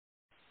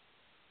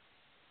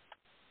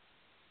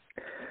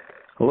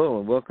Hello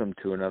and welcome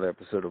to another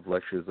episode of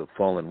Lectures of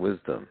Fallen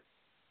Wisdom.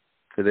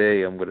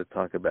 Today I'm going to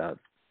talk about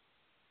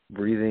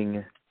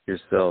breathing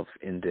yourself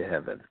into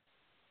heaven.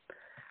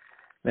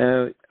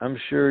 Now, I'm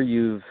sure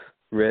you've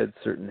read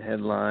certain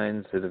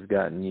headlines that have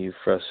gotten you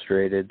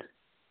frustrated.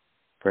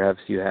 Perhaps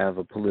you have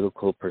a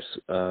political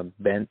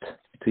bent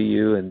to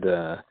you and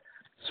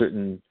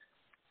certain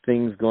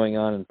things going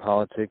on in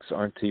politics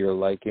aren't to your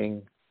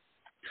liking.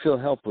 You feel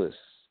helpless,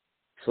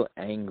 you feel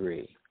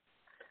angry.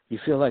 You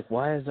feel like,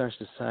 why is our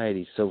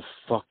society so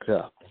fucked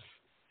up?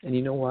 And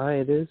you know why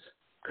it is?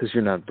 Because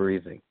you're not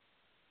breathing.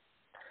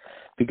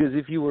 Because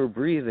if you were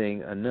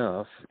breathing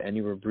enough and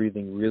you were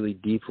breathing really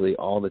deeply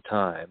all the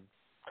time,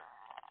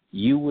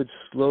 you would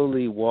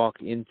slowly walk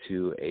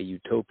into a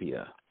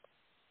utopia.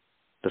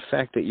 The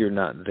fact that you're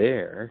not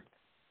there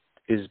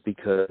is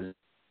because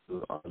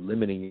you are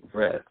limiting your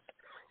breath.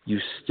 You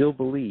still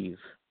believe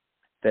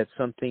that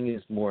something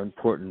is more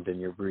important than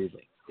your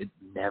breathing. It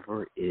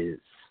never is.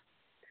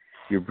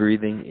 Your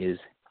breathing is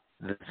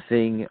the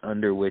thing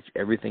under which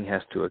everything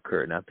has to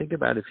occur. Now think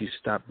about if you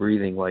stopped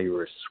breathing while you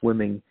were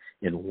swimming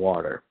in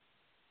water.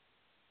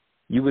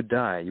 You would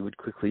die. You would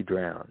quickly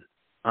drown.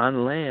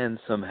 On land,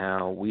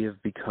 somehow, we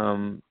have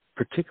become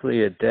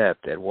particularly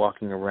adept at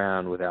walking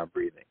around without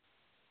breathing.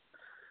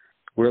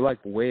 We're like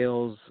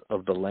whales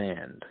of the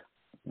land,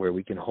 where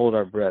we can hold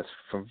our breaths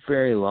for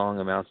very long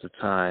amounts of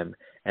time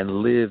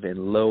and live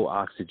in low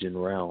oxygen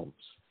realms.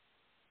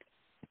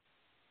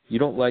 You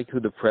don't like who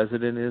the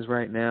president is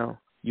right now?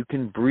 You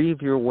can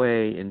breathe your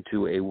way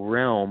into a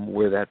realm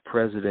where that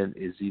president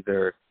is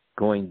either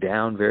going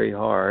down very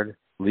hard,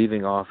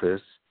 leaving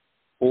office,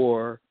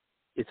 or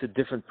it's a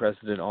different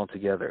president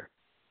altogether.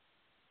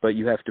 But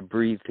you have to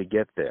breathe to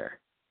get there.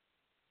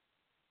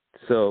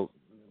 So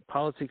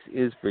politics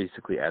is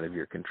basically out of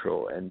your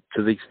control. And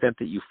to the extent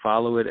that you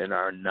follow it and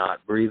are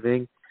not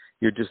breathing,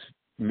 you're just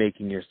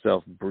making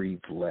yourself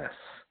breathe less.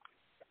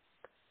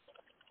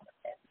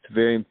 It's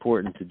very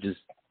important to just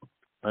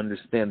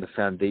understand the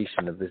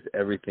foundation of this,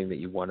 everything that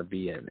you want to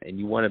be in. And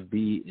you want to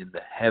be in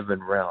the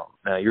heaven realm.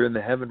 Now, you're in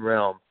the heaven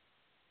realm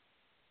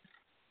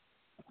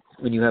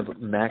when you have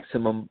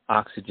maximum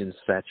oxygen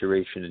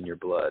saturation in your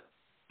blood.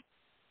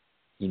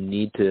 You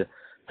need to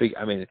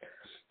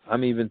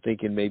I'm even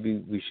thinking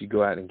maybe we should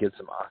go out and get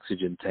some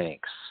oxygen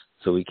tanks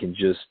so we can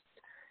just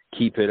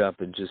keep it up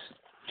and just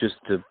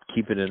to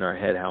keep it in our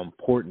head how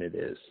important it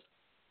is.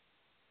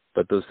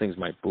 But those things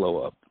might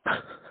blow up.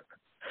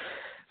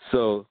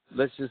 So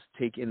let's just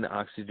take in the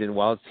oxygen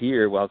while it's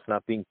here, while it's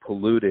not being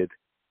polluted.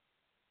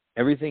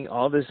 Everything,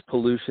 all this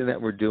pollution that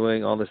we're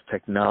doing, all this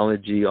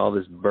technology, all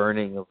this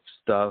burning of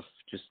stuff,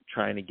 just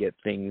trying to get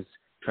things,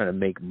 trying to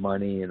make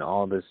money and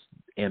all this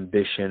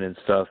ambition and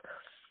stuff.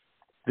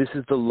 This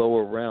is the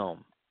lower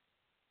realm.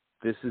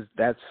 It's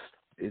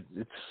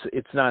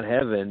not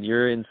heaven.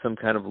 You're in some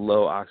kind of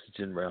low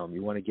oxygen realm.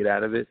 You want to get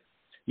out of it?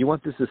 You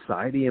want the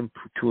society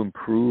to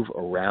improve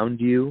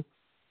around you?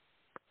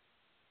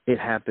 It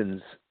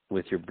happens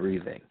with your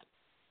breathing.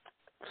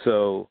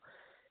 So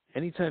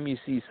anytime you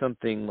see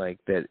something like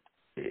that,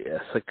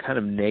 it's a kind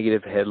of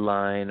negative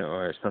headline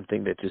or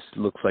something that just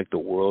looks like the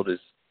world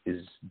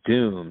is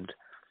doomed,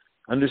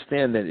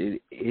 understand that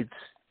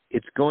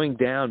it's going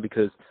down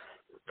because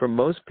for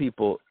most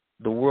people,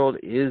 the world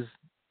is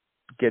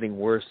getting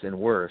worse and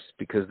worse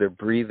because their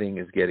breathing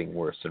is getting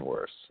worse and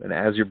worse. And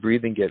as your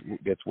breathing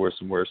gets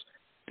worse and worse,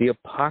 the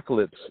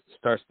apocalypse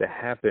starts to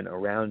happen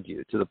around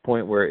you to the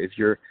point where if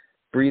your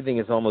breathing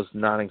is almost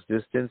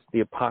non-existent,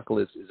 the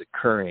apocalypse is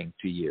occurring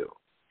to you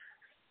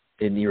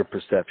in your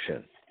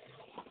perception.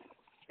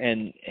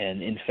 And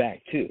in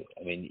fact, too,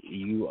 I mean,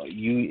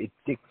 it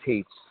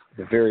dictates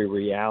the very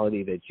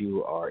reality that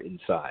you are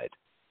inside.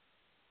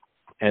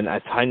 And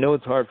I know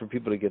it's hard for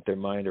people to get their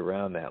mind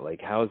around that.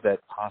 Like, how is that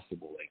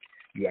possible? Like,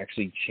 you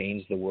actually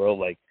change the world?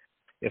 Like,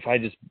 if I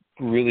just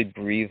really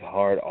breathe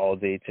hard all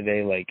day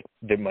today, like,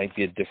 there might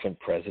be a different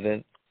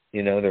president.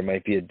 You know, there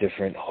might be a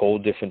whole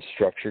different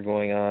structure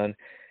going on,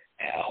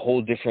 a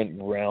whole different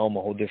realm,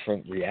 a whole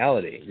different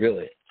reality,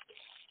 really.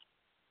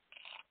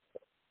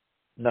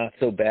 Not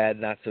so bad,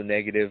 not so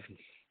negative,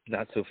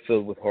 not so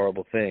filled with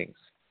horrible things.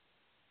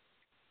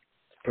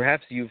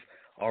 Perhaps you've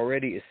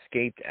already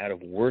escaped out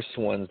of worse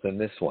ones than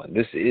this one.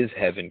 This is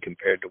heaven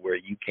compared to where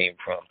you came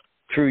from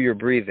through your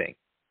breathing.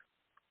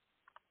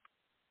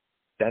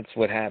 That's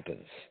what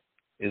happens.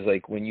 Is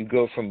like when you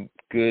go from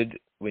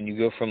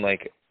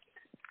like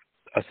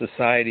a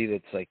society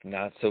that's like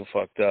not so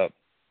fucked up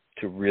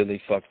to really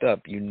fucked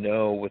up, you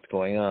know what's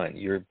going on.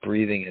 Your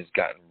breathing has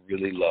gotten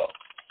really low.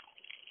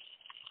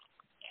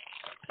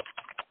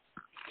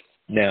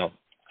 Now,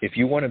 if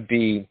you want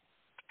to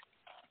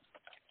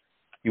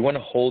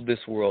hold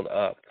this world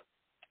up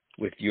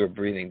with your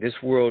breathing. This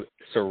world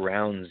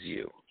surrounds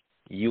you.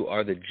 You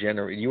are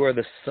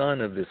the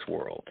sun of this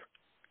world.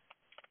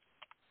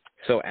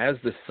 So as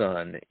the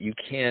sun, you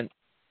can't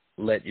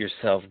let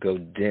yourself go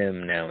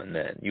dim now and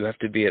then. You have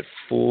to be at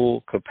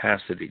full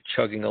capacity,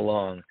 chugging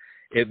along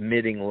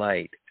emitting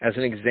light as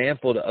an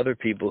example to other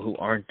people who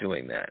aren't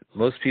doing that.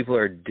 Most people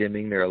are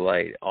dimming their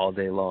light all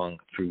day long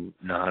through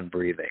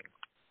non-breathing.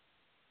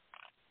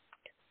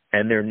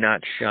 And they're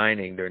not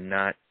shining, they're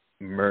not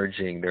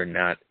merging, they're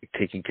not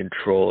taking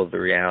control of the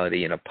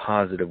reality in a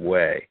positive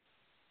way.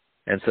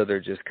 And so they're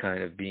just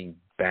kind of being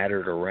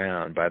battered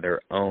around by their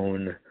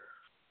own,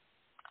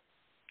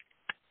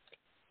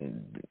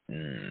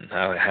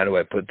 how do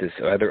I put this,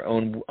 by their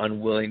own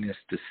unwillingness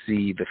to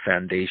see the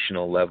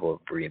foundational level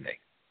of breathing.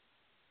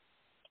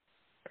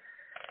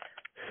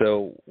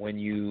 So when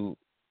you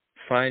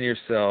find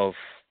yourself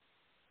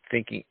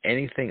thinking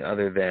anything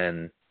other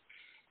than,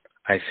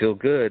 I feel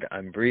good,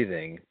 I'm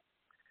breathing,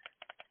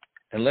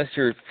 unless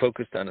you're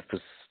focused on a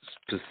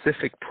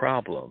specific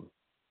problem,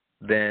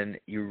 then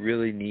you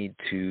really need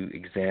to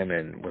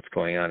examine what's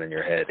going on in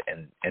your head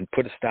and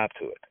put a stop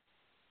to it.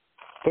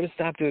 Put a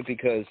stop to it,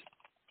 because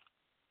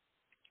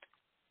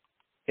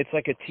it's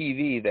like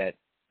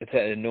it's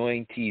that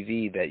annoying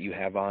TV that you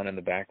have on in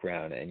the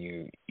background, and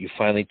you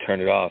finally turn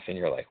it off and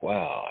you're like,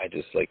 wow, I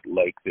just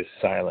like this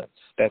silence.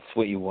 That's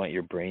what you want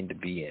your brain to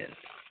be in.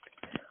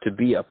 To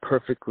be a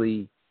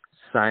perfectly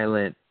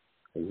silent,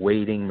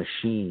 waiting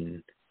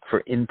machine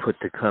for input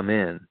to come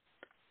in.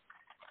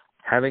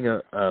 Having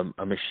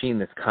a machine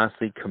that's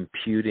constantly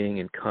computing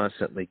and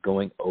constantly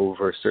going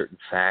over certain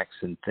facts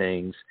and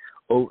things,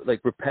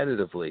 like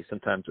repetitively,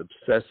 sometimes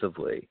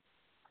obsessively,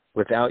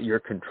 without your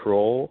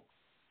control,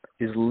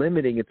 is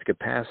limiting its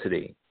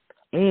capacity,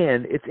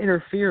 and it's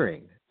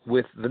interfering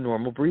with the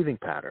normal breathing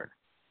pattern.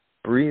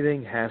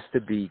 Breathing has to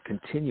be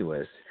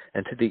continuous,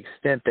 and to the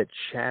extent that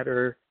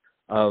chatter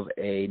of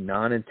a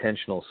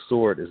non-intentional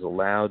sort is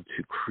allowed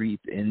to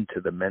creep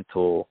into the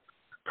mental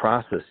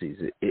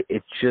processes,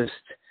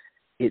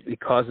 it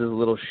causes a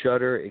little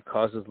shudder, it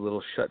causes a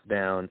little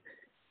shutdown,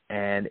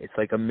 and it's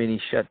like a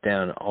mini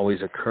shutdown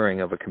always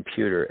occurring of a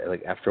computer.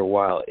 Like after a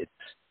while, it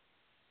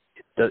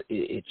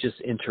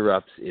just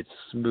interrupts its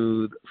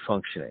smooth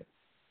functioning.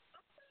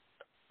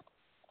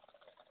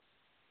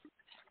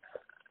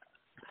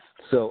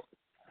 So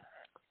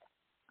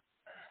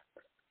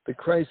the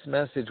Christ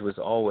message was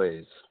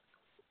always,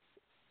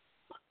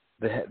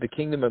 the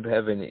kingdom of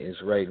heaven is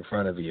right in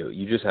front of you.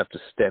 You just have to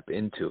step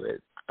into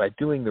it by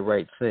doing the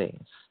right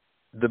things.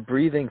 The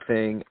breathing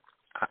thing,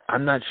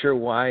 I'm not sure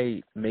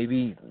why.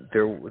 Maybe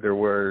there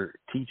were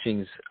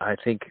teachings. I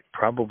think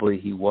probably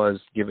he was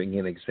giving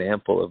an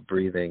example of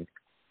breathing.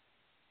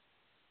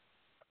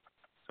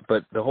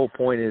 But the whole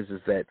point is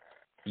that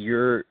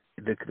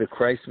the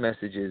Christ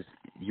message is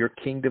your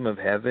kingdom of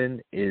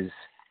heaven is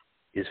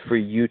for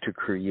you to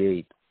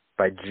create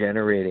by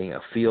generating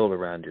a field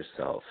around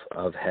yourself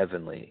of a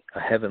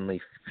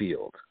heavenly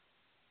field.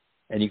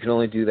 And you can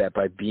only do that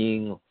by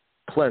being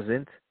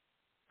pleasant,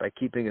 by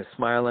keeping a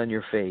smile on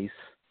your face.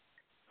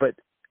 But,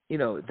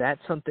 that's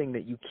something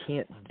that you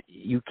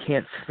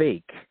can't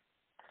fake.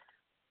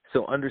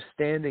 So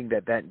understanding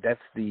that's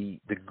the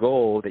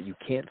goal that you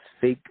can't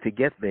fake to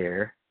get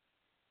there,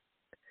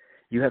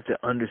 you have to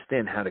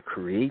understand how to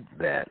create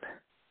that.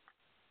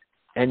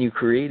 And you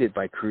create it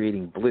by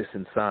creating bliss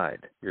inside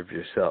of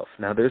yourself.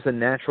 Now, there's a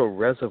natural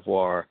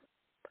reservoir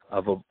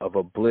of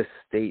a bliss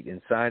state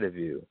inside of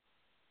you,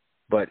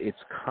 but it's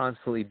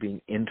constantly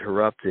being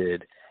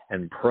interrupted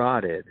and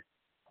prodded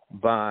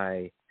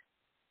by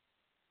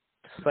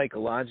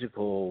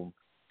psychological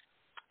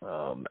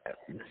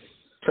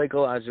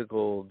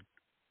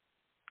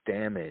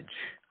damage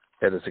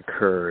that has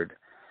occurred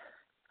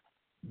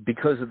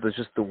because of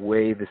just the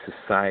way the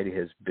society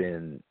has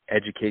been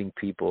educating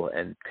people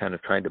and kind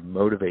of trying to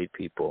motivate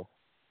people.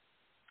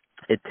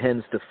 It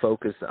tends to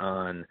focus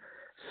on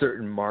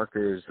certain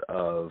markers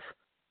of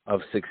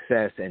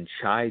success and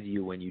chide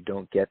you when you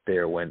don't get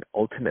there, when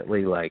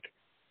ultimately,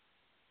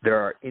 there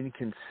are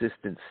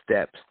inconsistent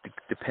steps,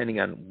 depending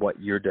on what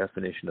your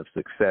definition of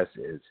success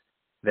is,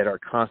 that are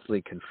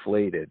constantly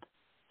conflated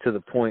to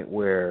the point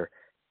where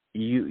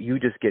you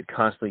just get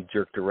constantly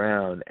jerked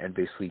around and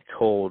basically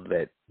told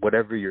that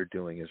whatever you're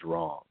doing is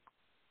wrong.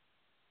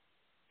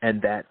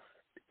 And that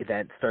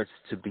starts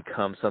to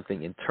become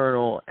something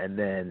internal, and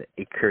then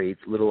it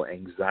creates little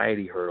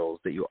anxiety hurdles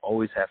that you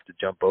always have to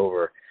jump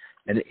over,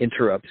 and it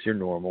interrupts your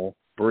normal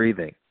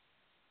breathing.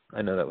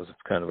 I know that was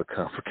kind of a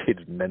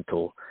complicated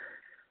mental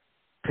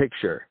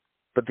picture,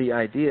 but the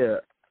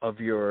idea of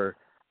your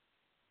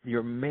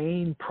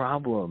main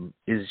problem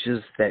is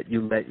just that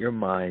you let your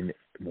mind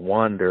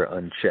wander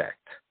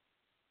unchecked.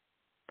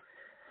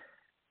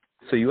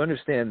 So you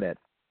understand that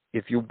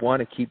if you want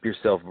to keep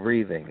yourself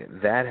breathing,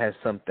 that is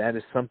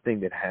something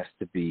that has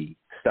to be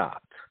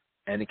stopped,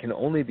 and it can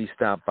only be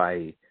stopped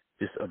by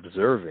just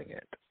observing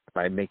it,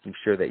 by making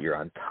sure that you're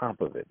on top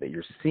of it, that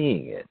you're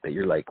seeing it, that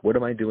you're like, what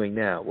am I doing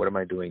now? What am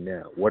I doing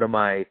now? What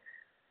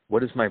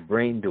is my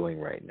brain doing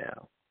right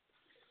now?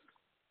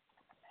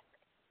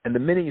 And the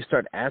minute you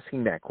start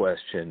asking that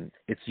question,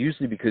 it's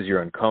usually because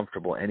you're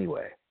uncomfortable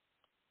anyway.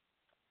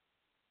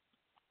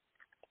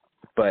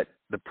 But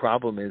the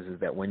problem is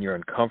that when you're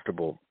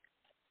uncomfortable,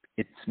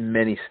 it's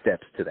many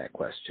steps to that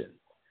question.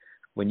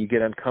 When you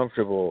get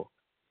uncomfortable,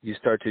 you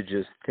start to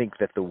just think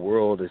that the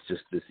world is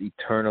just this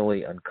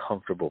eternally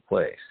uncomfortable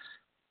place.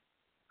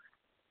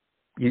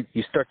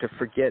 You start to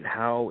forget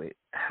how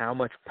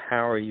much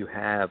power you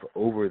have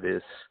over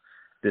this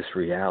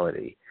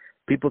reality.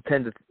 People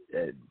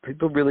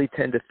really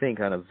tend to think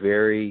on a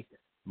very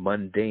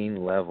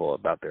mundane level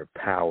about their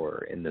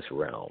power in this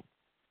realm.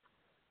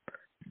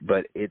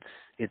 But it's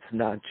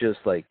not just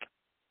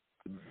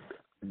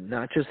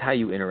how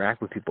you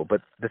interact with people,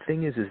 but the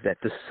thing is that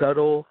the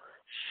subtle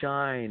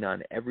shine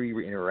on every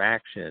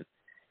interaction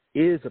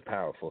is a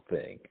powerful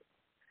thing.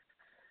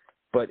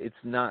 But it's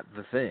not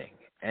the thing.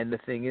 And the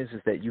thing is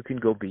that you can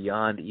go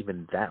beyond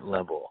even that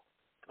level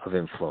of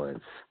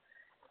influence.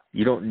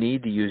 You don't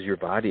need to use your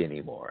body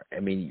anymore. I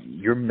mean,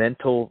 your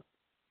mental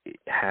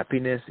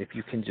happiness, if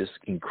you can just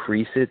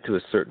increase it to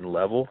a certain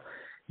level,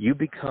 you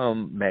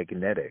become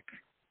magnetic.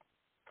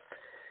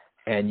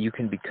 And you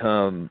can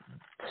become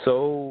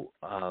so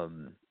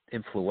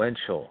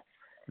influential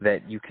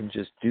that you can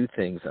just do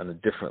things on a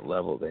different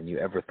level than you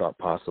ever thought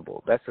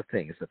possible. That's the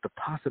thing, is that the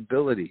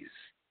possibilities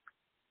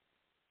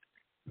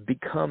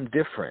become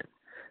different.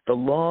 The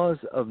laws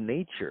of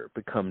nature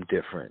become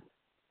different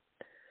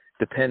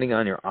depending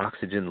on your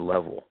oxygen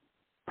level.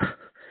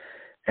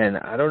 And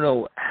I don't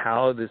know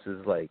how this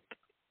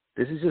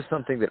is just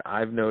something that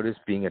I've noticed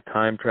being a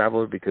time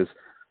traveler, because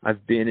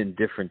I've been in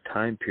different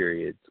time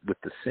periods with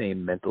the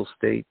same mental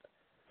state.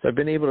 So I've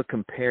been able to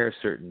compare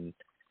certain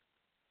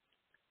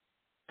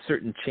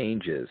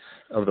changes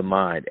of the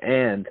mind.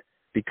 And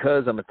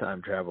because I'm a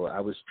time traveler,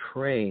 I was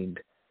trained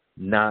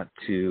not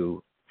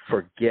to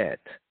forget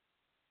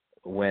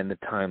when the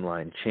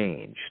timeline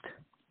changed.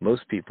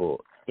 Most people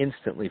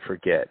instantly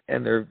forget,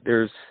 and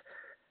there's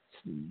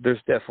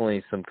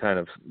definitely some kind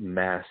of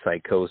mass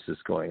psychosis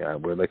going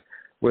on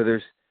where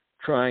there's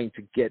trying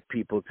to get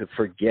people to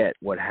forget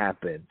what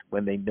happened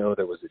when they know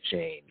there was a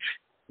change.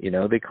 You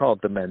know, they call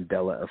it the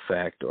Mandela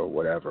effect or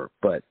whatever,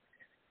 but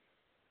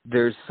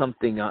there's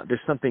something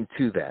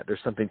to that. There's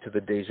something to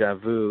the deja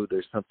vu.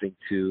 There's something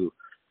to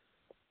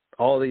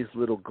all these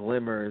little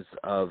glimmers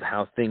of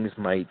how things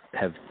might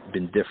have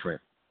been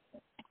different.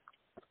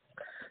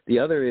 The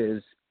other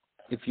is,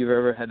 if you've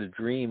ever had a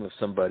dream of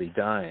somebody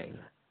dying,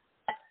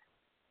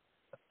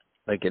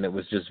 and it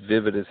was just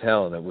vivid as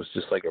hell, and it was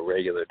just like a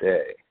regular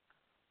day,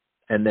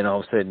 and then all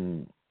of a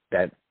sudden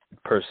that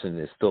person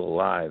is still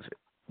alive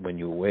when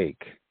you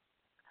awake,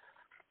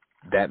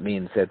 that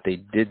means that they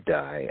did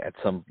die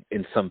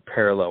in some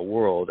parallel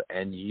world,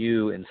 and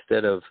you,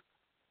 instead of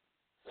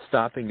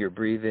stopping your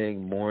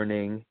breathing,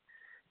 mourning,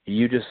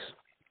 you just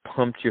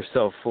pumped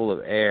yourself full of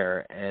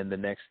air, and the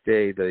next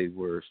day they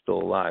were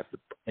still alive,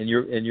 and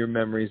your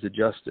memories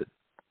adjusted.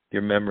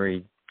 Your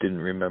memory didn't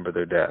remember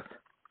their death,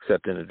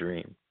 except in a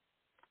dream.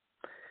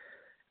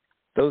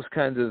 Those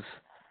kinds of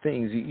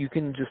things, you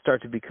can just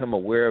start to become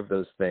aware of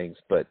those things,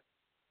 but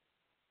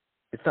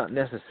it's not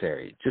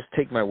necessary. Just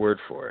take my word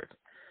for it.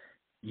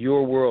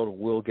 Your world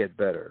will get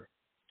better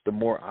the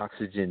more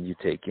oxygen you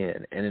take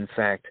in. And in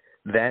fact,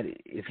 that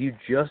if you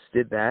just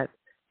did that,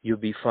 you'll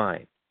be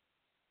fine.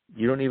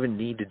 You don't even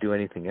need to do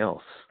anything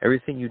else.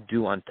 Everything you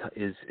do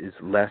is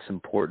less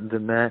important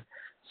than that.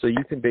 So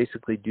you can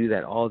basically do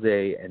that all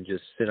day and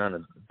just sit on a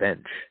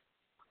bench.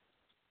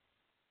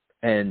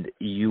 And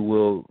you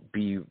will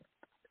be,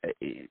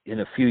 in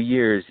a few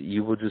years,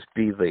 you will just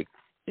be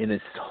in a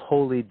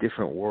wholly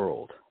different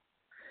world.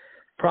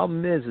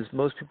 Problem is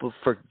most people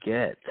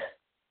forget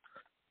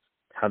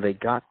how they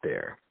got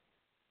there.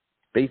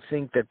 They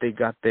think that they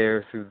got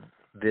there through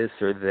this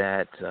or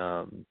that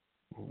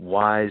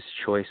wise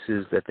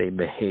choices that they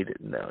made.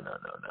 No.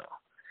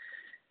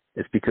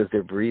 It's because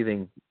their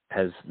breathing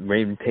has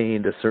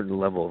maintained a certain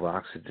level of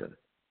oxygen.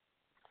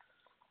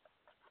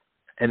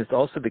 And it's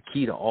also the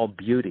key to all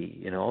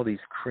beauty, all these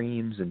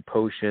creams and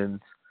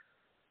potions.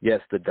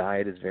 Yes, the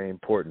diet is very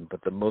important,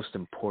 but the most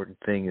important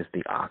thing is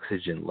the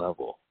oxygen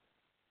level.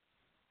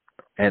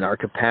 And our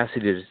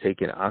capacity to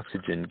take in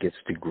oxygen gets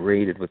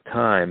degraded with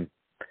time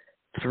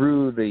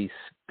through the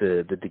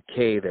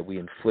decay that we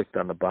inflict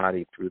on the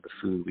body through the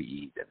food we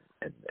eat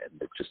and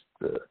just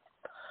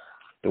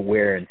the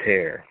wear and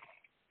tear.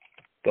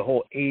 The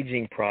whole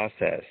aging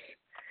process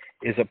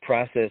is a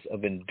process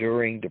of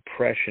enduring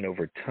depression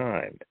over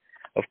time.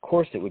 Of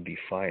course it would be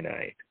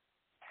finite.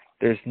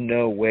 There's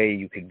no way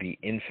you could be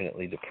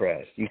infinitely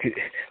depressed.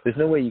 There's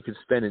no way you could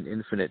spend an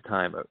infinite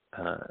time.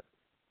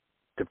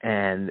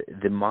 And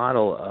the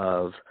model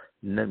of,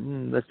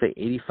 let's say,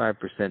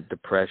 85%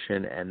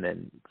 depression and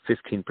then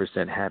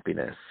 15%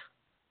 happiness,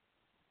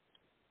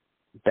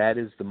 that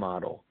is the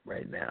model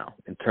right now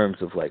in terms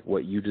of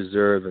what you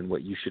deserve and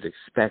what you should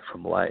expect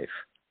from life.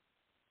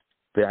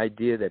 The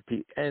idea that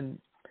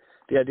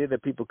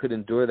people could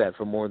endure that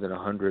for more than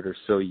 100 or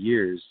so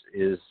years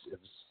is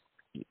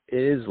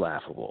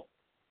laughable.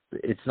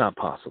 It's not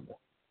possible.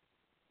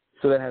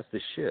 So that has to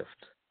shift.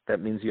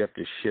 That means you have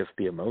to shift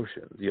the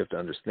emotions. You have to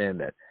understand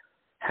that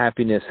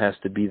happiness has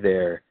to be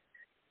there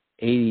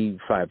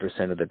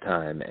 85% of the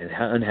time, and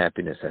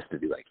unhappiness has to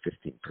be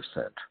 15%.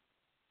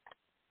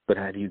 But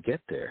how do you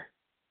get there?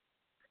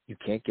 You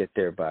can't get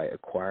there by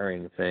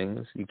acquiring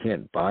things. You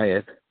can't buy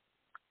it.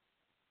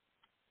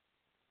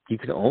 You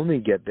can only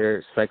get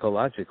there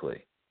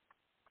psychologically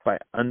by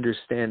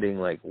understanding,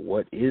 like,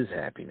 what is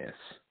happiness,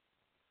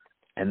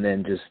 and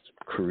then just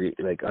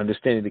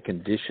understanding the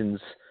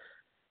conditions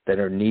that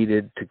are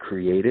needed to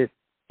create it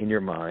in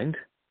your mind,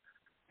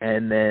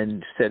 and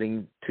then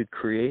setting to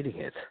creating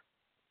it.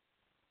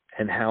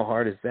 And how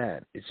hard is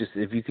that? It's just,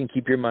 if you can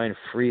keep your mind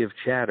free of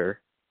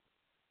chatter,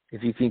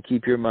 if you can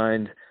keep your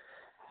mind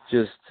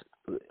just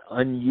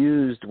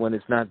unused when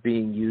it's not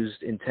being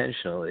used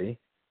intentionally,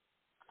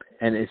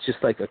 and it's just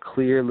like a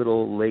clear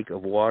little lake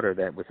of water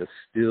that with a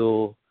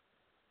still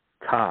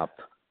top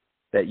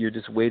that you're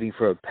just waiting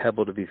for a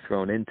pebble to be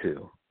thrown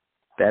into,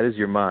 that is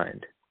your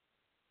mind.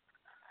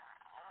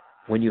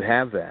 When you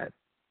have that,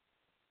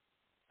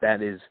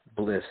 that is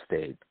bliss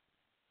state.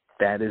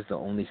 That is the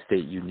only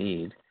state you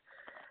need.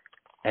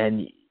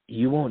 And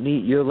you won't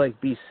need, you'll like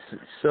be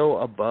so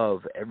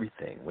above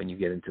everything when you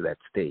get into that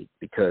state,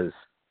 because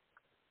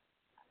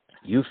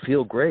you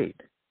feel great.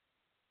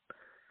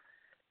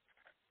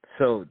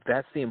 So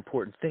that's the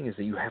important thing, is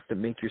that you have to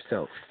make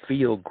yourself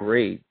feel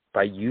great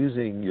by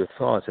using your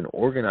thoughts and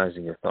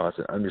organizing your thoughts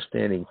and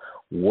understanding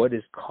what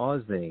is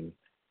causing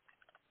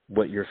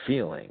what you're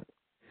feeling.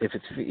 If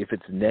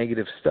it's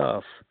negative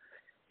stuff,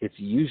 it's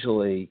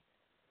usually,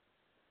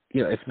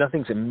 if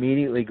nothing's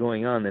immediately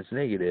going on that's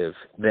negative,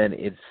 then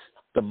it's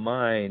the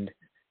mind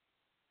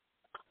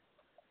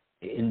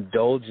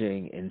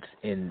indulging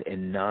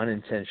in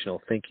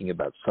non-intentional thinking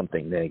about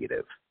something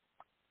negative.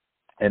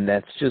 And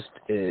that's just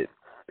it.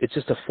 It's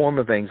just a form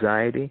of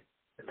anxiety.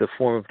 It's a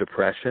form of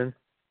depression.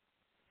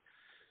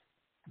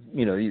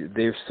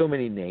 There's so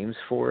many names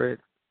for it.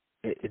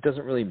 It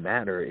doesn't really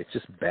matter. It's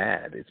just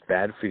bad. It's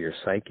bad for your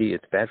psyche.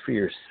 It's bad for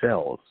your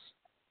cells.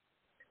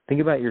 Think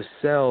about your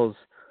cells.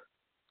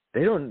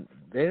 They're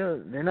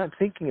not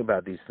thinking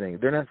about these things.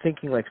 They're not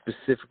thinking like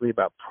specifically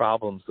about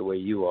problems the way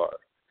you are.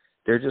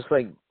 They're just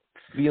like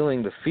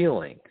feeling the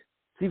feeling.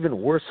 It's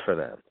even worse for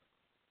them.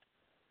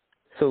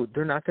 So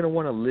they're not going to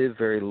want to live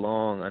very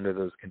long under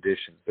those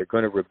conditions. They're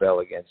going to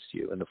rebel against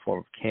you in the form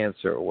of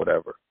cancer or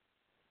whatever.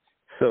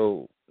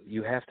 So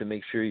you have to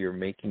make sure you're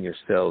making your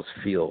cells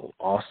feel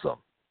awesome.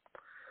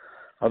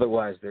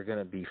 Otherwise, they're going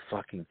to be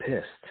fucking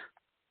pissed.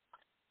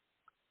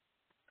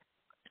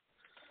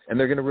 And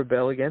they're going to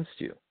rebel against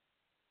you.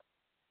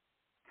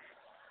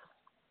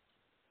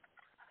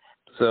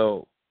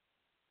 So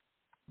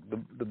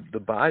the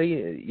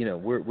body,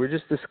 we're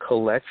just this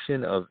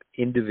collection of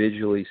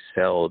individually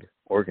celled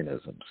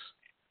organisms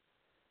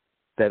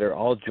that are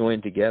all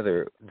joined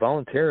together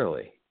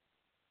voluntarily.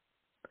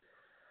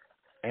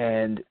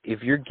 And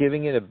if you're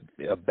giving it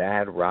a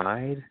bad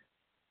ride,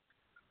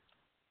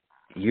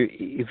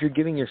 if you're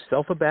giving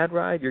yourself a bad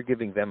ride, you're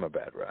giving them a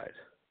bad ride.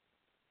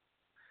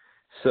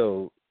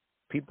 So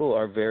people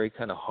are very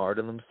kind of hard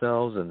on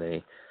themselves, and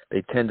they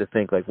tend to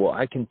think like, well,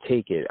 I can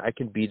take it. I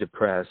can be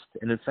depressed.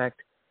 And in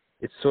fact,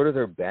 it's sort of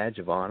their badge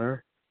of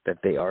honor that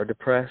they are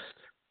depressed,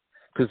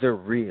 because they're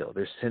real.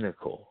 They're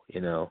cynical,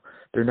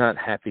 They're not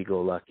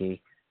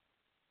happy-go-lucky.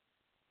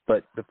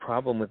 But the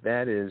problem with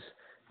that is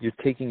you're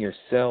taking your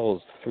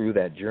cells through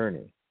that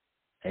journey,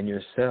 and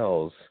your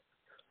cells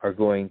are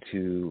going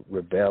to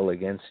rebel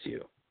against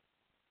you.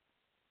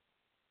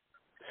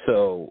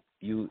 So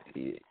you're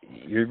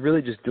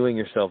really just doing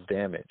yourself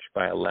damage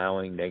by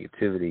allowing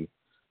negativity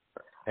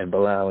and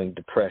allowing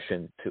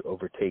depression to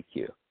overtake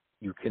you.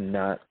 You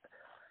cannot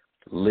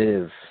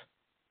live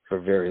for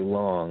very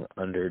long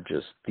under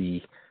just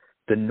the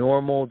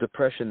normal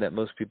depression that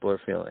most people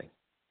are feeling.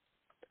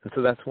 And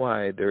so that's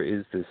why there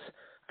is this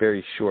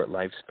very short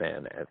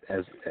lifespan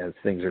as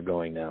things are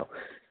going now.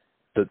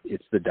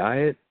 It's the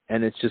diet,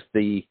 and it's just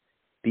the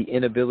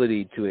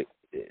inability to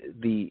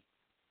the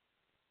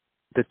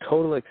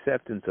total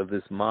acceptance of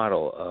this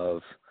model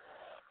of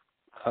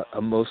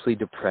a mostly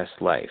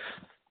depressed life.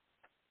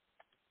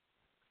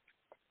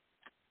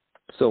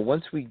 So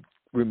once we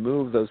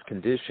remove those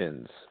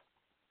conditions,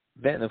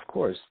 then of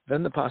course,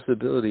 then the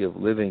possibility of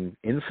living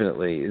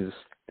infinitely is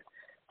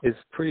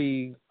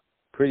pretty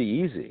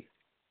easy.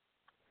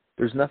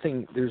 There's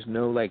nothing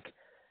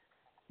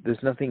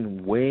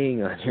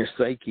weighing on your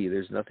psyche.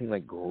 There's nothing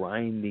like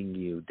grinding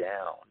you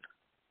down.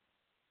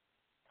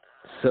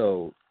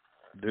 So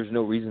there's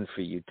no reason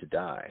for you to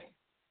die.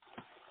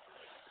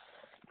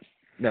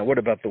 Now, what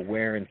about the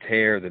wear and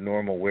tear, the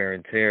normal wear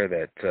and tear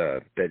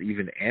that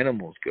even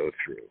animals go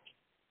through?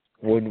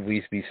 Wouldn't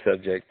we be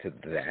subject to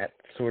that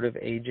sort of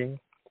aging?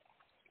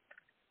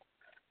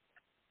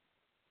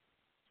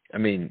 I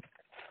mean,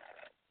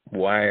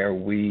 why are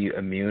we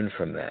immune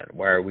from that?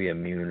 Why are we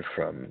immune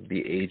from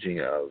the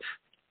aging of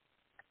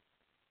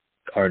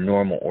our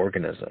normal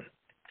organism?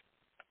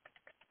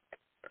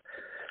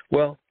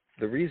 Well,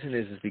 the reason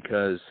is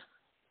because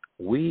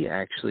we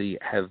actually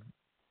have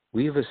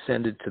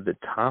ascended to the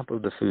top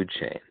of the food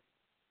chain.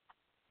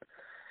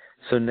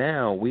 So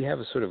now we have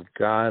a sort of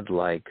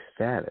godlike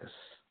status.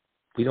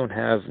 We don't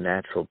have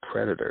natural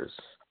predators.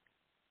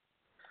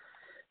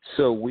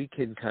 So we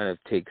can kind of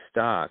take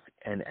stock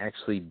and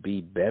actually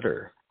be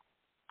better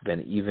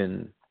than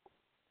even,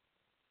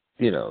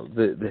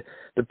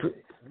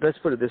 let's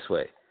put it this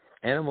way.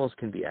 Animals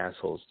can be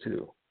assholes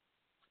too,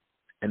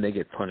 and they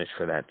get punished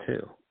for that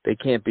too. They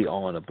can't be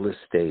all in a bliss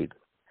state,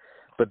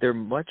 but they're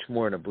much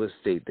more in a bliss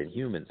state than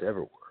humans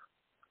ever were.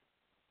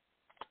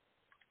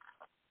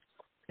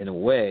 In a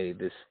way,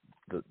 the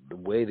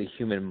way the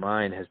human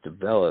mind has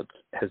developed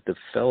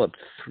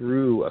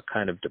through a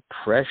kind of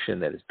depression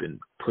that has been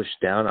pushed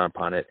down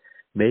upon it,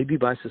 maybe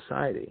by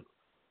society,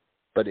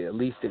 but at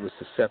least it was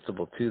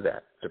susceptible to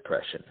that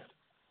depression.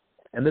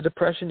 And the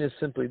depression is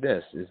simply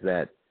this, is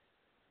that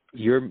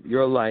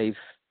your life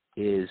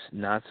is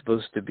not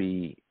supposed to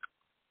be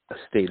a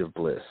state of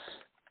bliss.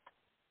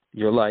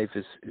 Your life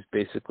is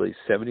basically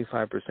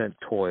 75%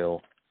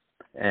 toil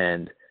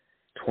and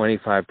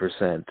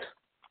 25%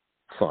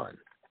 fun.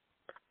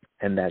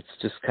 And that's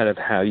just kind of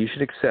how you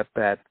should accept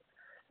that,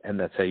 and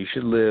that's how you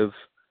should live.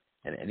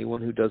 And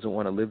anyone who doesn't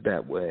want to live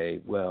that way,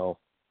 well,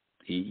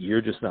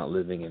 you're just not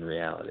living in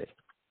reality.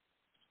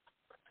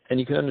 And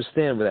you can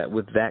understand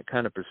with that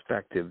kind of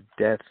perspective,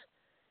 death,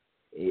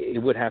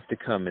 it would have to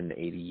come in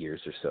 80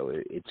 years or so.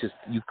 It just,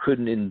 you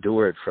couldn't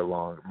endure it for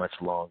much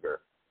longer.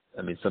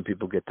 I mean, some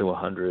people get to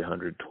 100,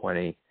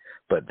 120,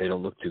 but they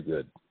don't look too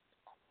good.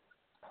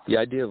 The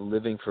idea of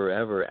living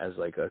forever as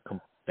like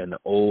an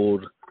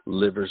old,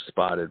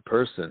 liver-spotted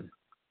person,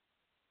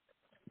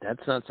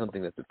 that's not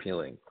something that's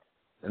appealing.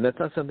 And that's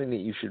not something that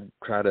you should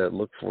try to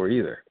look for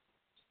either.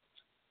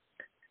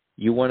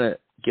 You want to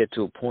get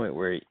to a point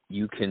where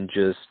you can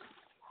just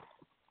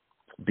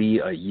be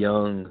a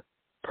young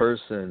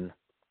person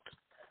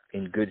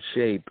in good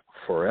shape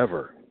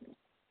forever.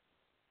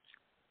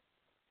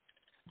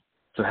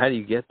 So how do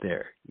you get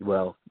there?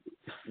 Well,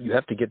 you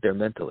have to get there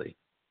mentally.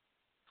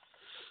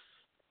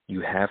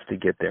 You have to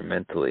get there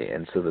mentally,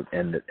 and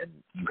and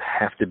you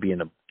have to be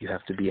you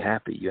have to be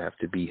happy. You have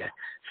to be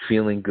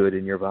feeling good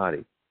in your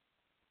body.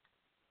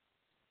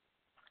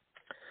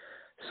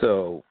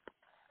 So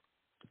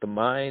the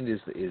mind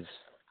is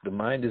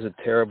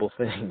a terrible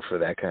thing for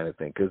that kind of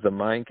thing, because the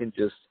mind can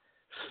just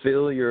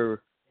fill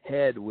your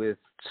head with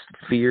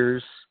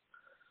fears,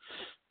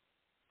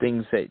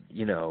 things that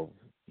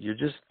you're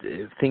just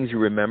things you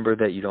remember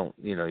that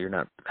you're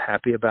not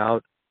happy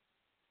about.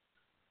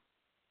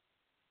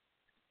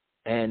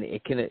 And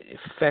it can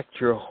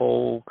affect your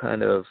whole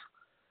kind of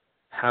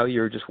how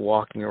you're just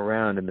walking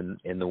around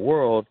in the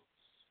world,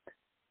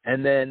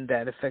 and then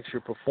that affects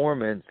your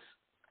performance,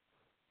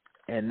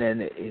 and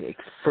then it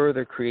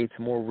further creates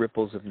more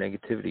ripples of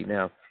negativity.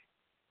 Now,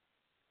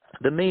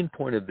 the main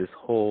point of this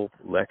whole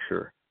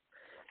lecture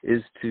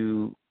is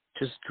to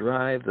just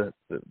drive the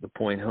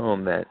point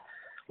home that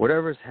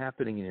whatever's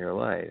happening in your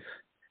life,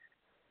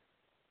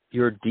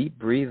 your deep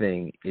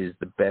breathing is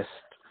the best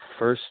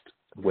first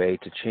way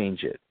to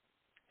change it.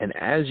 And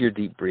as you're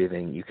deep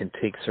breathing, you can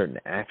take certain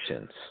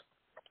actions,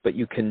 but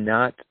you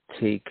cannot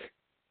take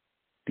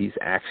these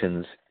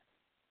actions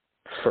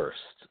first.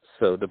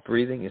 So the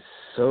breathing is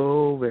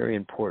so very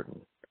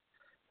important.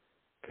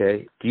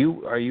 Okay?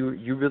 You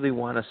really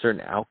want a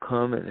certain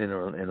outcome in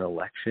an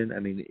election? I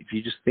mean, if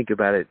you just think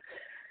about it,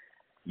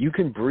 you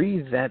can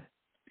breathe that.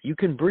 You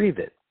can breathe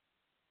it.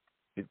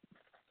 If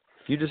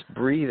you just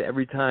breathe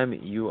every time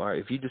if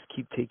you just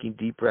keep taking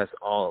deep breaths,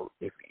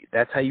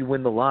 that's how you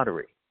win the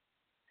lottery.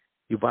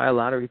 You buy a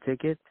lottery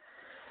ticket,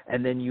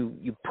 and then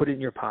you put it in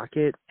your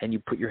pocket, and you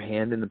put your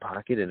hand in the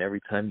pocket, and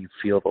every time you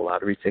feel the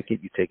lottery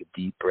ticket, you take a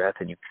deep breath,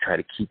 and you try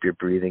to keep your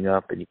breathing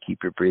up, and you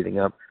keep your breathing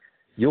up.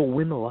 You'll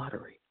win the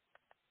lottery.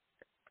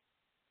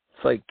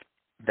 It's like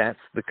that's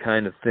the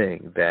kind of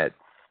thing that's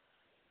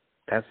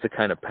the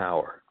kind of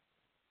power.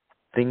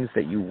 Things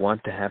that you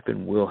want to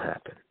happen will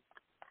happen.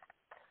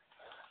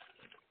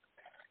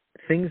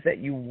 Things that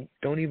you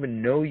don't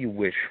even know you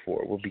wish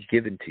for will be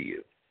given to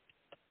you.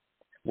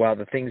 While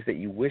the things that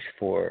you wish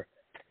for,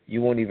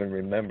 you won't even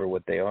remember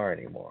what they are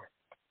anymore.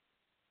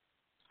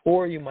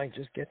 Or you might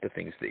just get the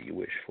things that you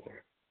wish for.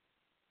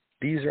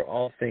 These are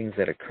all things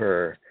that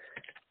occur,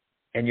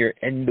 and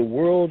the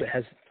world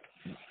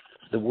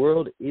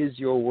is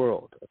your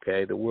world.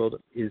 Okay, the world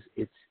is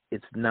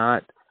it's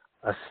not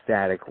a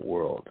static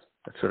world.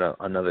 That's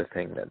another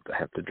thing that I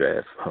have to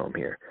drive home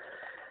here.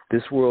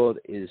 This world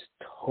is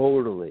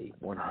totally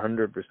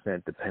 100%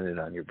 dependent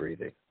on your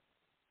breathing.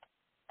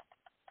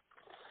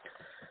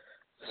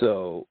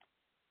 So,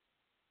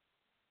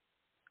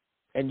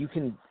 and you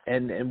can,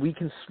 and we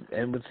can,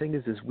 and the thing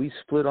is we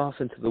split off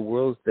into the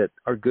worlds that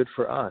are good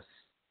for us.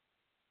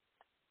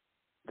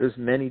 There's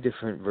many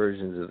different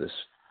versions of this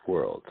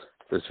world.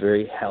 There's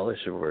very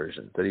hellish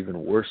versions that are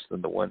even worse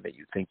than the one that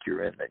you think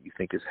you're in, that you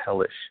think is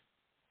hellish.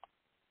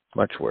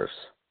 Much worse.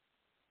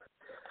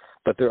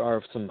 But there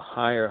are some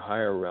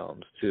higher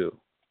realms too,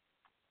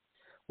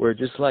 where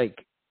just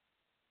like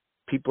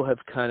people have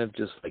kind of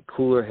just like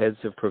cooler heads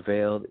have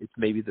prevailed. It's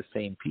maybe the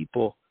same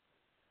people,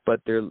 but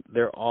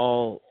they're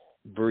all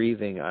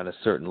breathing on a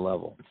certain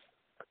level.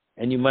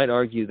 And you might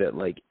argue that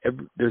like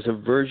there's a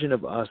version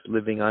of us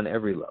living on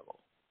every level.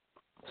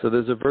 So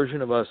there's a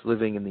version of us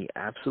living in the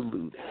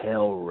absolute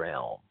hell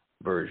realm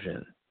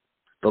version,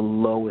 the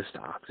lowest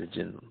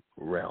oxygen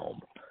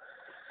realm.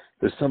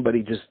 There's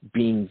somebody just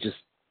being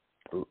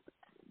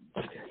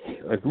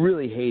like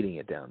really hating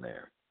it down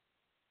there.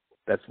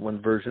 That's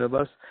one version of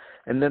us.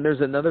 And then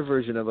there's another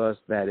version of us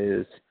that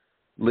is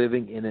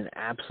living in an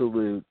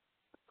absolute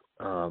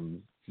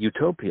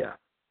utopia,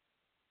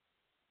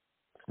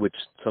 which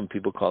some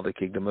people call the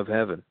kingdom of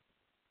heaven.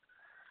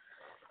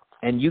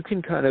 And you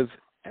can kind of,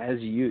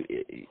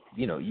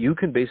 you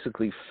can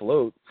basically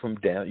float from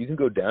down, you can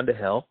go down to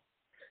hell,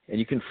 and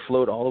you can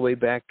float all the way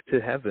back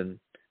to heaven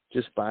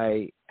just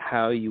by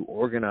how you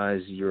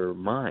organize your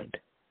mind,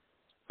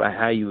 by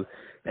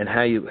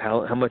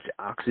how much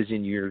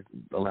oxygen you're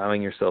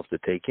allowing yourself to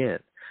take in.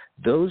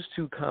 Those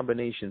two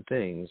combination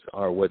things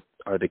are what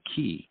are the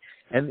key.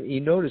 And you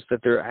notice that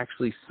they're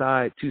actually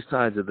two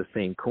sides of the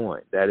same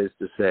coin. That is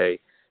to say,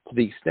 to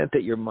the extent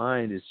that your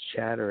mind is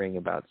chattering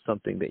about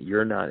something that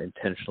you're not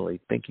intentionally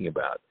thinking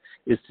about,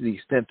 is to the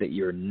extent that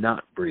you're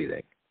not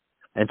breathing.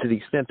 And to the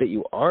extent that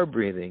you are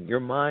breathing, your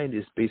mind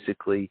is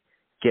basically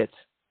gets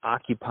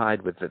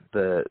occupied with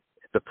the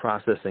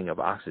processing of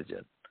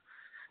oxygen.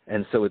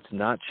 And so it's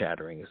not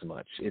chattering as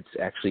much. It's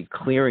actually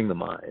clearing the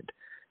mind,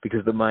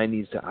 because the mind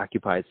needs to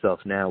occupy itself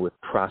now with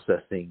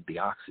processing the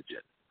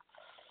oxygen.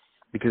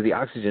 Because the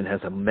oxygen has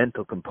a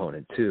mental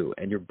component too,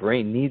 and your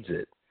brain needs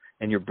it,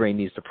 and your brain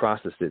needs to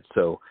process it.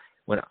 So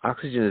when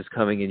oxygen is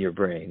coming in your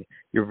brain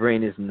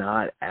is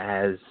not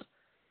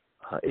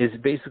is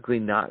basically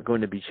not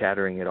going to be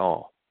chattering at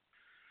all.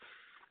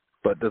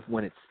 But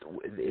when it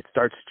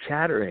starts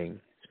chattering,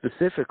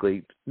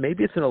 specifically,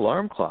 maybe it's an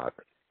alarm clock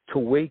to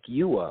wake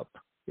you up.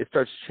 It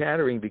starts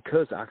chattering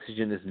because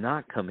oxygen is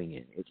not coming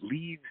in. It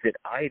leaves it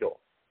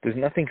idle. There's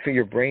nothing for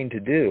your brain to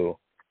do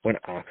when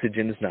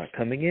oxygen is not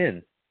coming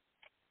in.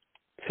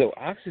 So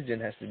oxygen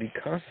has to be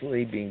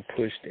constantly being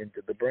pushed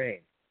into the brain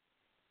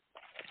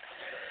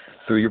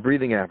through your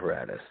breathing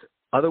apparatus.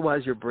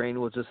 Otherwise, your brain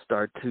will just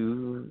start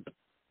to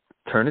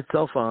turn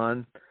itself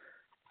on,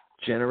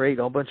 generate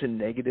a whole bunch of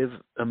negative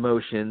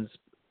emotions.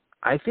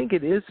 I think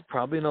it is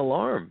probably an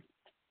alarm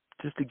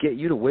just to get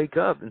you to wake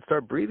up and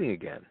start breathing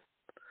again.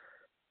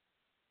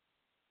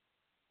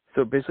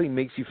 So it basically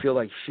makes you feel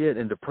like shit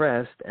and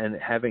depressed and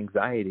have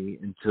anxiety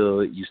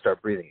until you start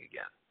breathing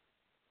again.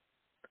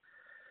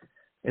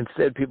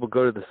 Instead, people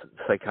go to the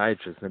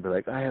psychiatrist and they'll be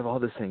like, I have all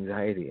this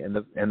anxiety. And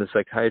the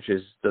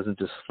psychiatrist doesn't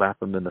just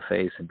slap them in the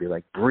face and be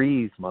like,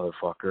 breathe,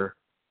 motherfucker,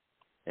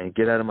 and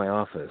get out of my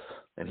office,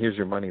 and here's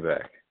your money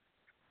back.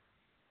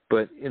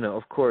 But,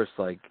 of course,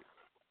 like,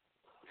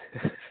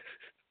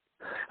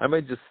 I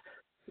might just,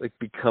 like,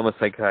 become a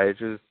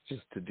psychiatrist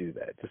just to do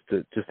that,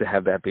 just to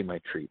have that be my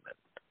treatment.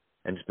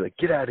 And just be like,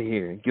 get out of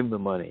here and give them the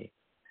money.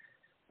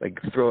 Like,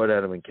 throw it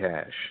at them in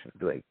cash.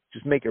 Be like,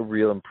 just make a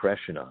real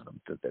impression on them.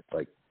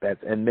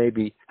 And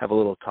maybe have a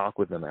little talk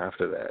with them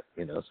after that,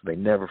 so they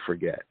never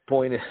forget.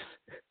 Point is,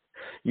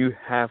 you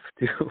have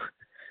to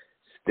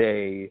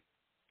stay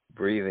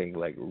breathing,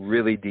 like,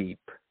 really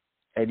deep.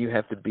 And you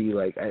have to be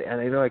like,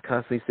 and I know I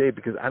constantly say it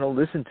because I don't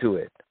listen to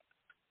it.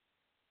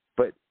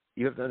 But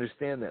you have to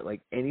understand that, like,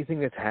 anything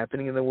that's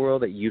happening in the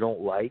world that you don't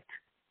like,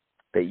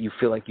 that you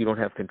feel like you don't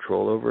have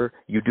control over,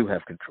 you do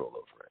have control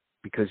over it.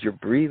 Because you're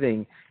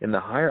breathing in the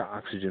higher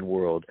oxygen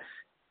world,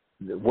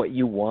 what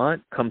you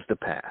want comes to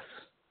pass.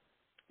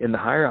 In the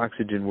higher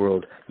oxygen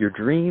world, your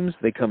dreams,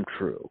 they come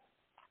true.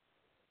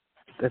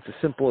 That's as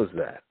simple as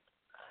that.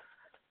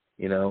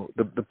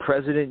 The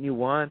president you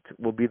want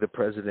will be the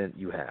president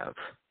you have.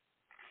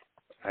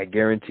 I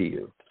guarantee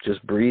you.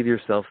 Just breathe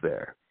yourself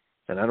there.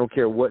 And I don't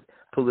care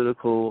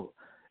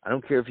I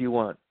don't care if you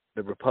want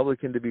the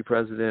Republican to be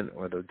president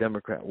or the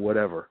Democrat,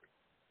 whatever,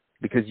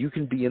 because you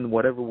can be in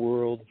whatever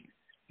world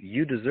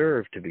you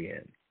deserve to be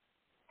in.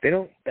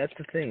 That's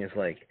the thing, is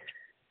like,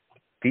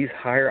 these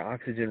higher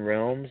oxygen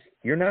realms,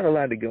 you're not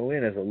allowed to go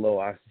in as a low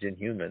oxygen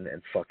human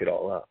and fuck it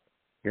all up.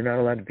 You're not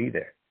allowed to be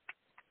there.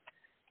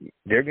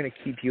 They're going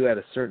to keep you at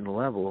a certain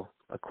level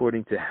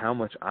according to how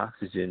much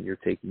oxygen you're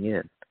taking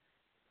in.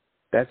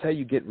 That's how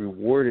you get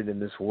rewarded in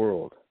this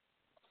world.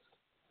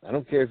 I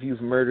don't care if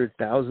you've murdered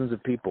thousands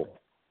of people.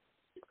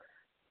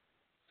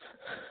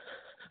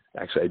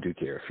 Actually, I do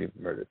care if you've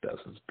murdered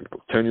thousands of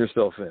people. Turn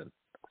yourself in.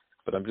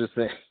 But I'm just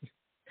saying,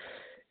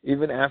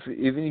 even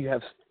you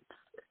have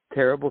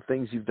terrible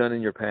things you've done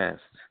in your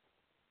past,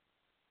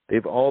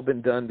 they've all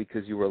been done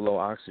because you were low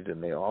oxygen.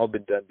 They've all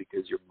been done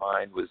because your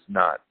mind was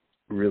not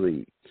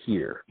really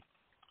here.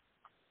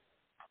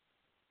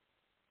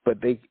 But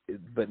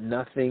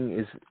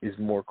nothing is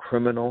more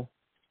criminal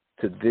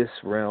to this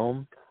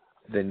realm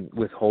than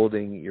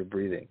withholding your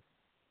breathing.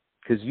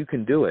 Because you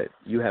can do it.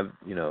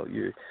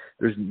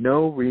 There's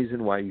no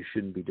reason why you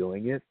shouldn't be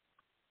doing it.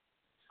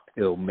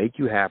 It'll make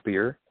you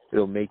happier.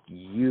 It'll make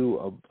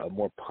you a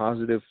more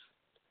positive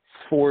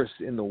force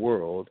in the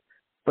world.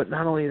 But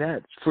not only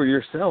that, for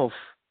yourself,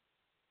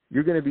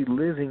 you're going to be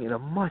living in a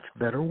much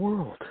better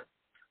world.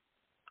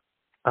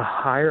 A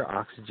higher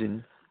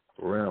oxygen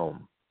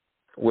realm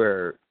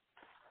where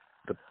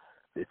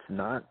it's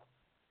not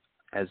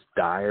as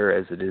dire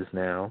as it is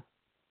now,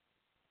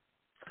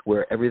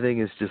 where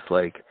everything is just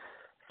like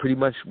pretty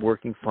much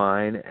working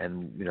fine,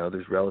 and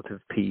there's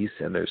relative peace,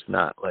 and there's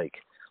not like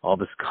all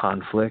this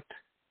conflict.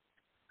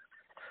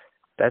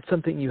 That's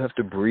something you have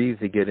to breathe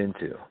to get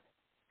into.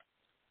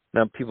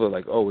 Now people are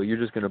like, oh, well, you're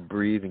just going to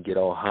breathe and get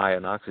all high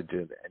on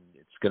oxygen, and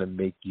it's going to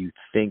make you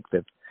think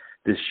that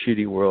this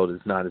shitty world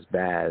is not as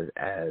bad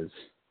as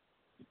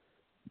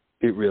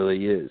it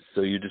really is.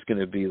 So you're just going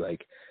to be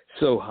like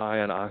so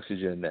high on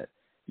oxygen that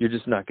you're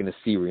just not going to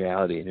see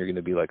reality, and you're going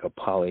to be like a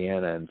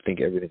Pollyanna and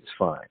think everything's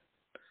fine.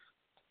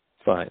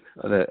 Fine.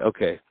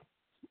 Okay.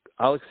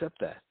 I'll accept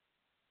that.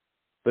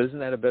 But isn't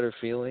that a better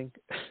feeling?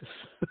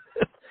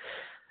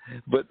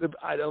 But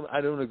I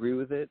don't agree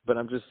with it, but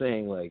I'm just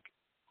saying, like,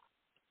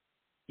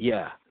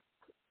 yeah,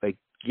 like,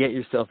 get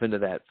yourself into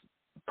that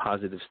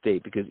positive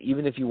state, because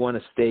even if you want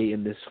to stay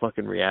in this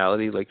fucking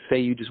reality, like, say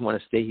you just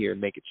want to stay here and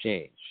make a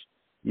change,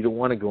 you don't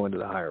want to go into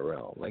the higher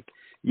realm. Like,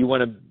 you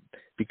want to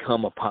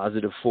become a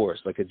positive force,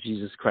 like a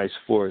Jesus Christ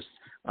force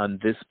on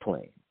this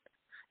plane,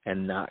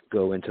 and not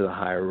go into the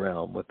higher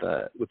realm with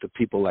the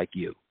people like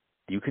you.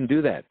 You can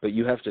do that, but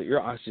your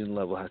oxygen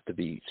level has to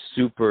be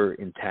super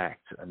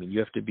intact. I mean, you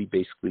have to be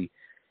basically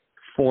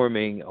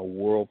forming a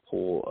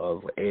whirlpool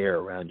of air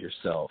around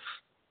yourself.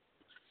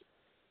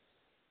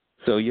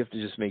 So you have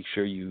to just make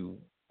sure you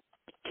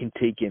can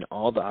take in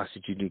all the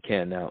oxygen you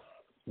can. Now,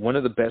 one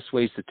of the best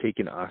ways to take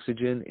in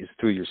oxygen is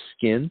through your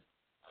skin.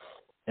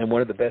 And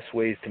one of the best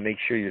ways to make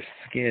sure your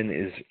skin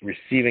is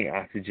receiving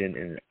oxygen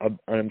in an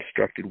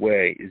unobstructed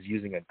way is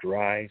using a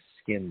dry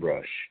skin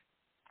brush.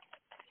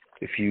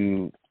 If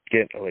you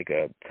get like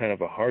a kind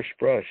of a harsh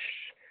brush,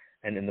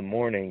 and in the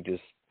morning,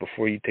 just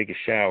before you take a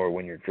shower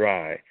when you're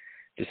dry,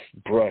 just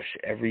brush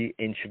every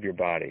inch of your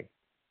body.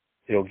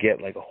 It'll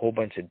get like a whole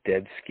bunch of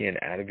dead skin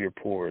out of your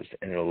pores,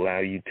 and it'll allow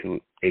you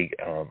to take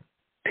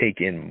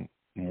in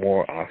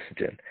more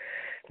oxygen.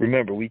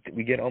 Remember, we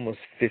get almost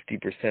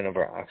 50% of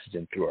our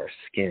oxygen through our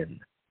skin.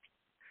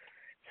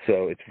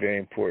 So it's very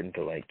important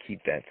to like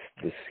keep the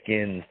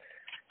skin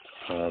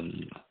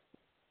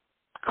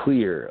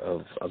clear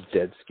of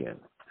dead skin.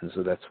 And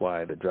so that's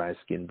why the dry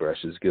skin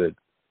brush is good.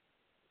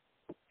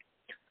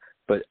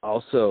 But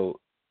also,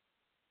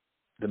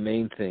 the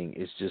main thing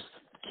is just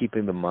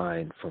keeping the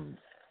mind from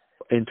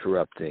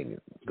interrupting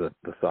the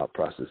thought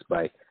process.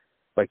 By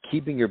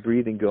keeping your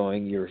breathing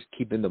going, you're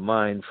keeping the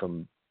mind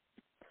from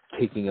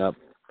taking up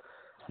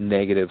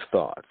negative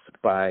thoughts.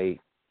 By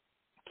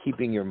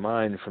keeping your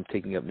mind from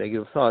taking up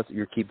negative thoughts,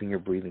 you're keeping your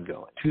breathing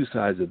going. Two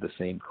sides of the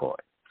same coin.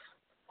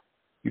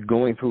 You're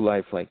going through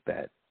life like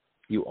that.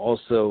 You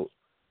also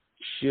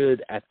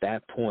should, at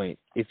that point,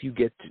 if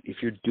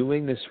you're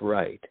doing this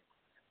right,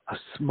 a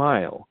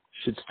smile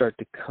should start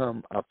to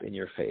come up in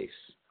your face.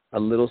 A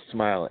little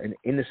smile, an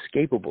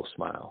inescapable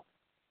smile,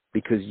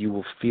 because you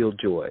will feel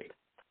joy.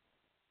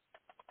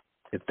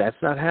 If that's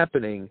not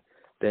happening,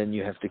 then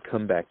you have to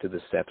come back to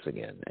the steps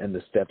again. And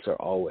the steps are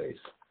always,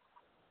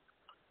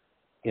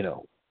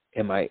 what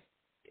am I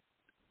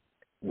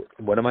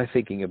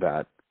thinking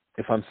about?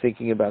 If I'm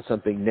thinking about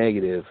something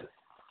negative,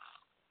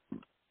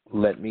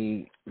 let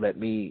me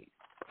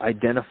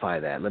identify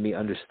that. Let me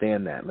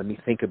understand that. Let me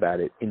think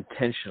about it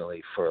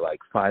intentionally for like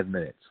 5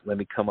 minutes. Let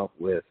me come up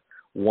with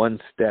one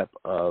step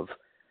of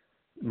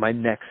my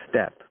next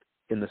step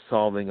in the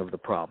solving of the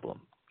problem.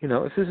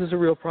 If this is a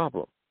real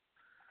problem,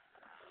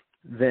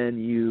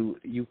 then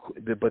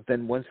but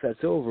then once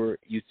that's over,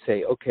 you'd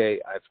say,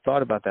 okay, I've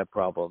thought about that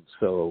problem,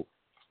 so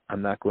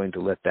I'm not going to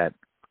let that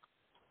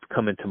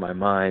come into my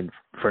mind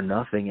for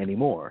nothing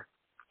anymore.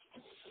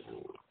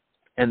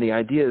 And the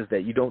idea is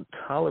that you don't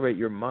tolerate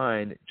your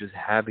mind just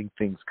having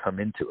things come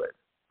into it.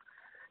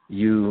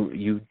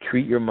 You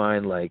treat your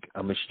mind like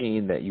a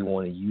machine that you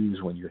want to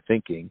use when you're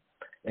thinking,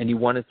 and you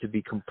want it to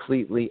be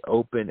completely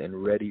open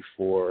and ready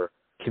for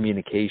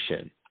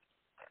communication,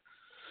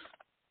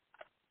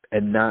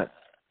 and not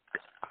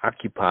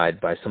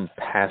occupied by some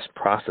past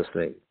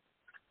processing.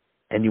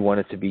 And you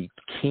want it to be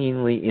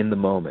keenly in the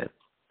moment.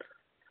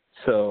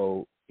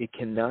 So it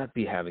cannot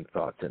be having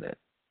thoughts in it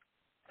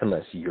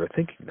unless you're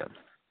thinking them.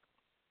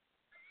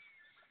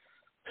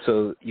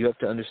 So you have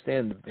to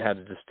understand how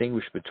to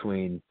distinguish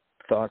between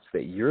thoughts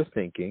that you're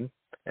thinking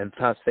and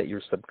thoughts that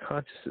your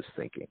subconscious is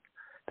thinking,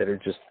 that are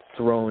just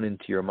thrown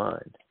into your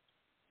mind,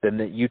 then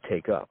that you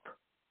take up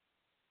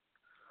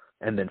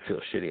and then feel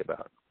shitty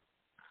about.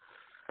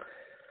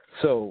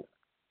 So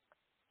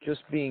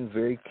just being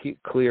very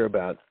clear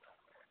about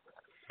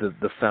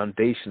the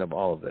foundation of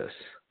all of this,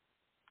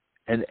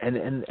 and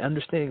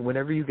understanding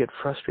whenever you get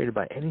frustrated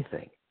by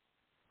anything,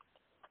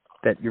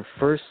 that your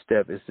first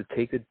step is to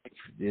take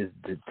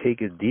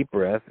a deep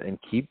breath and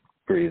keep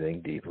breathing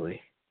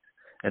deeply,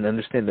 and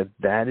understand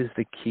that is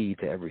the key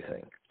to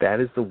everything. That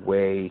is the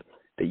way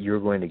that you're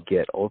going to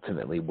get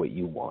ultimately what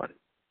you want.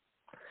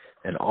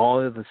 And all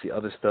of the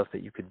other stuff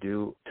that you could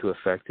do to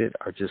affect it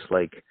are just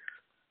like,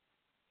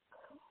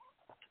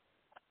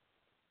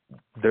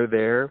 they're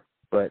there,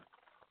 but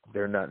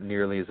they're not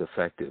nearly as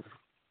effective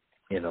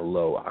in a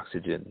low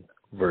oxygen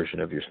version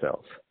of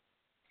yourself.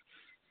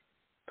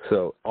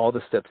 So all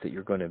the steps that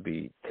you're going to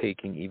be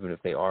taking, even if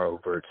they are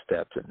overt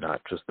steps and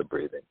not just the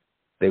breathing,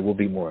 they will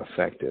be more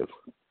effective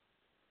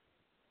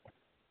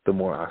the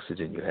more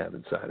oxygen you have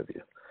inside of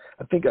you.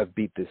 I think I've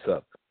beat this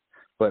up,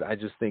 but I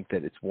just think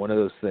that it's one of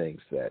those things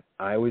that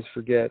I always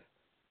forget,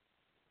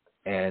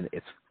 and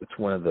it's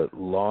one of the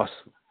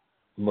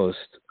most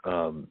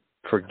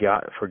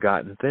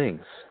forgotten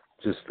things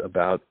just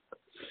about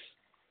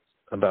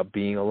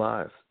being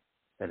alive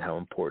and how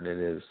important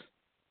it is.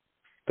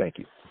 Thank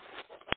you.